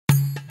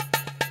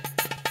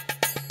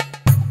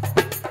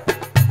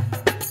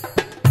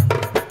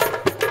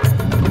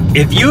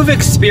If you've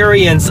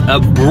experienced a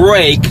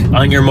break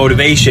on your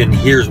motivation,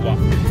 here's why.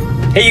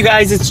 Hey you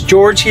guys, it's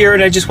George here,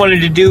 and I just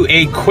wanted to do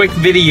a quick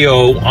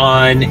video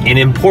on an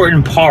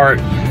important part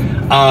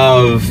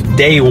of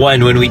day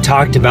one when we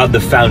talked about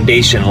the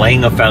foundation,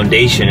 laying a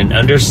foundation, and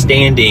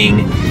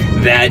understanding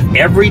that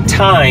every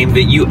time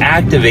that you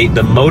activate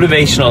the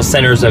motivational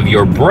centers of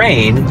your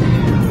brain,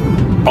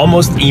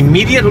 almost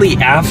immediately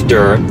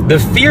after, the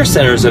fear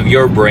centers of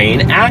your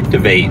brain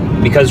activate.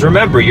 Because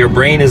remember, your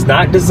brain is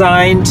not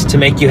designed to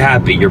make you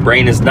happy. Your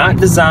brain is not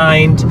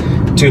designed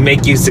to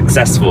make you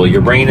successful. Your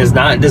brain is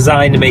not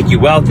designed to make you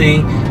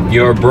wealthy.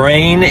 Your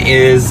brain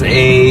is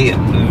a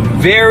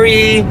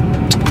very,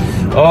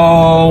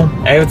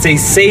 I would say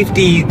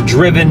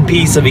safety-driven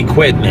piece of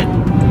equipment.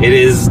 It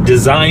is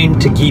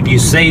designed to keep you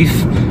safe.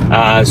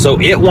 So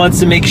it wants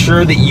to make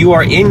sure that you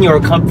are in your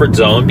comfort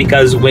zone,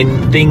 because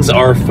when things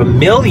are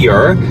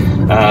familiar,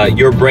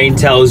 your brain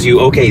tells you,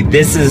 okay,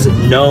 this is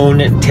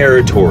known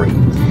territory.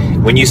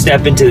 When you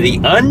step into the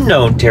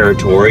unknown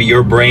territory,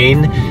 your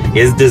brain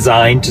is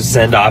designed to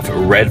send off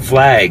red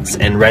flags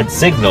and red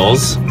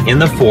signals in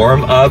the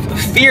form of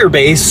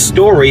fear-based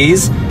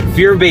stories,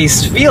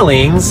 fear-based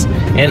feelings,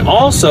 and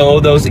also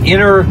those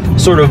inner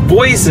sort of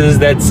voices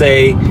that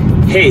say,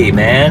 hey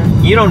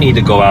man, you don't need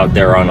to go out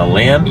there on a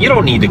limb. You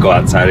don't need to go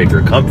outside of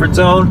your comfort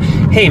zone.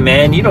 Hey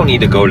man, you don't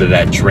need to go to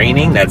that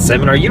training, that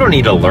seminar. You don't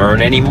need to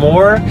learn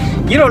anymore.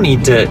 You don't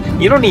need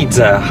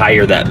to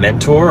hire that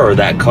mentor or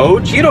that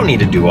coach. You don't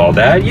need to do all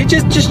that. You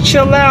just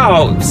chill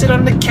out, sit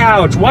on the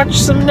couch, watch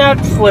some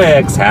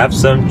Netflix, have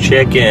some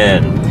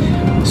chicken.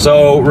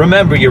 So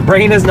remember, your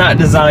brain is not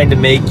designed to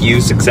make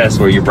you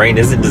successful. Your brain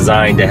isn't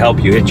designed to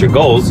help you hit your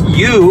goals.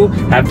 You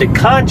have to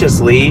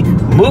consciously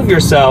move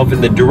yourself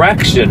in the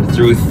direction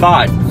through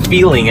thought,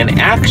 feeling, and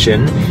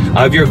action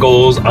of your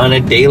goals on a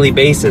daily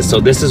basis.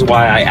 So this is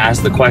why I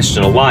ask the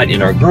question a lot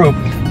in our group: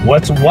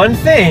 what's one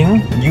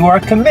thing you are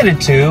committed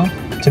to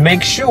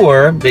make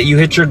sure that you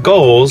hit your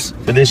goals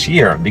for this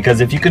year? Because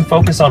if you can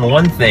focus on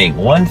one thing,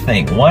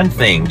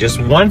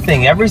 just one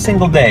thing every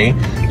single day,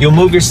 you'll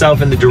move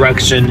yourself in the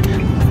direction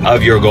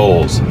of your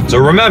goals. So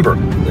remember,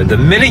 the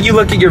minute you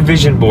look at your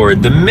vision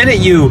board, the minute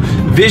you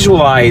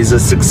visualize a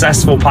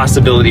successful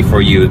possibility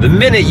for you, the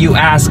minute you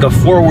ask a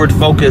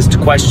forward-focused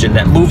question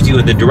that moves you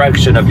in the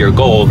direction of your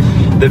goal,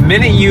 the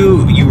minute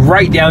you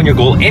write down your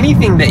goal,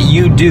 anything that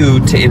you do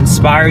to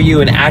inspire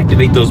you and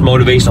activate those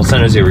motivational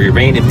centers of your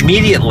brain,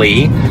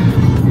 immediately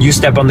you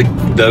step on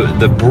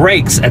the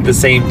brakes at the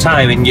same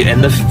time,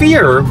 and the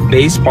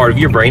fear-based part of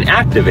your brain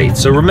activates.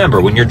 So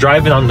remember, when you're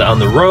driving on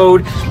the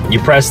road, you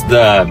press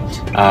the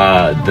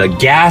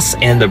gas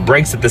and the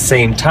brakes at the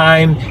same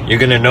time, you're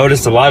gonna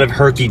notice a lot of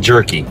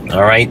herky-jerky,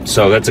 all right?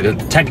 So that's a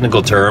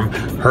technical term,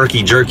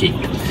 herky-jerky.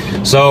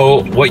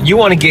 So what you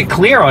wanna get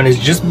clear on is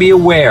just be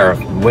aware,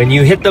 when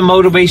you hit the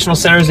motivational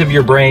centers of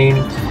your brain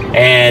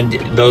and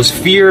those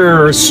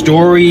fear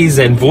stories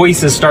and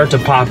voices start to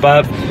pop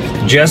up,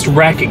 just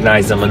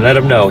recognize them and let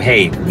them know,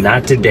 hey,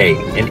 not today.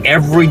 And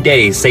every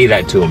day say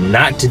that to them,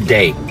 not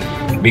today.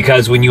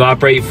 Because when you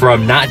operate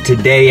from not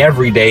today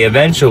every day,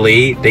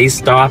 eventually they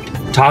stop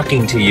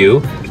talking to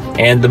you,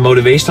 and the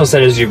motivational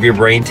centers of your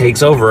brain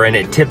takes over, and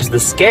it tips the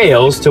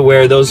scales to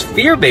where those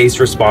fear-based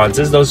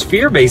responses, those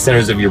fear-based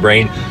centers of your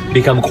brain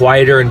become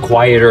quieter and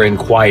quieter and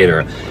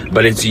quieter.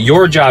 But it's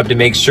your job to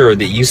make sure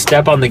that you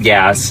step on the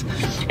gas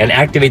and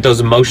activate those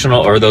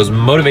emotional or those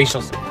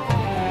motivational